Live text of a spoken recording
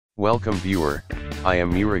Welcome viewer, I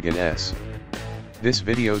am Murugan S. This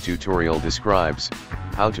video tutorial describes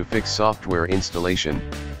how to fix software installation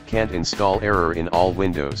can't install error in all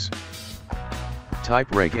Windows. Type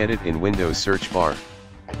regedit in Windows search bar.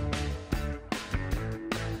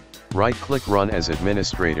 Right-click Run as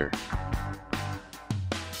administrator.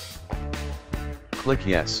 Click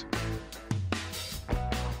Yes.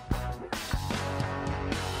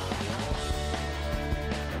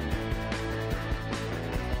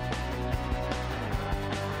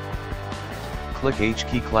 Click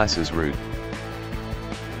HKey classes root.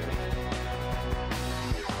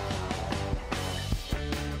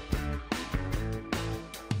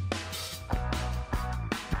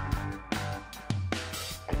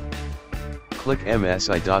 Click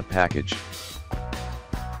MSI.package.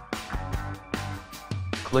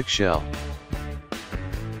 Click Shell.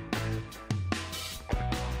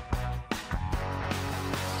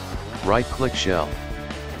 Right-click Shell.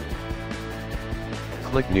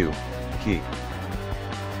 Click New Key.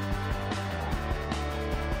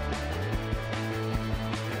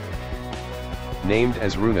 Named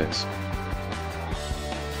as Runas.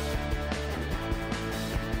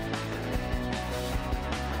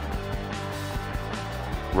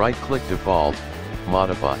 Right-click Default,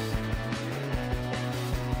 Modify.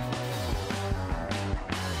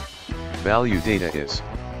 Value data is.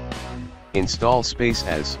 Install space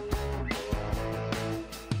as.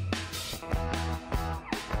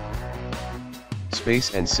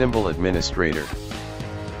 Space and symbol administrator.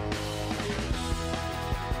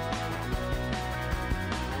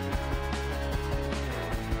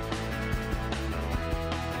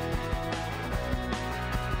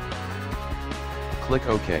 Click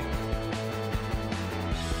OK.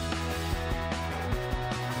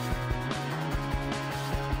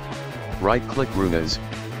 Right-click Runas,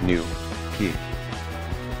 New Key.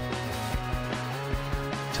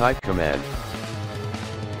 Type command.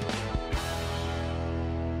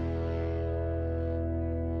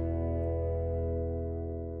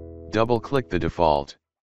 Double-click the default.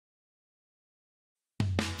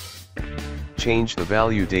 Change the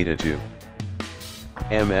value data to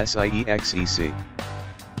MSIEXEC.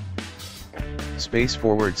 Space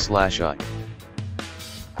 /I.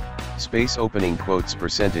 Space opening quotes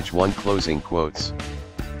 %1 closing quotes.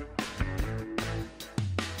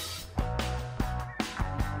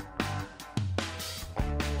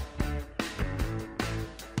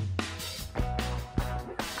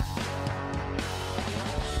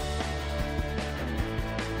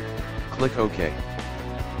 Click OK.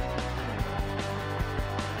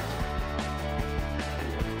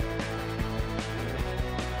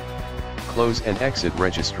 Close and exit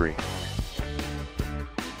registry.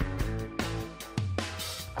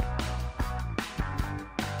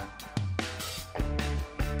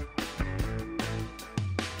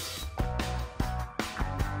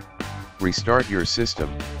 Restart your system.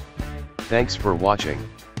 Thanks for watching.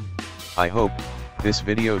 I hope this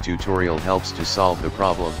video tutorial helps to solve the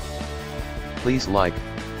problem. Please like,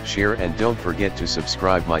 share and don't forget to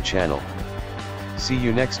subscribe my channel. See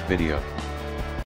you next video.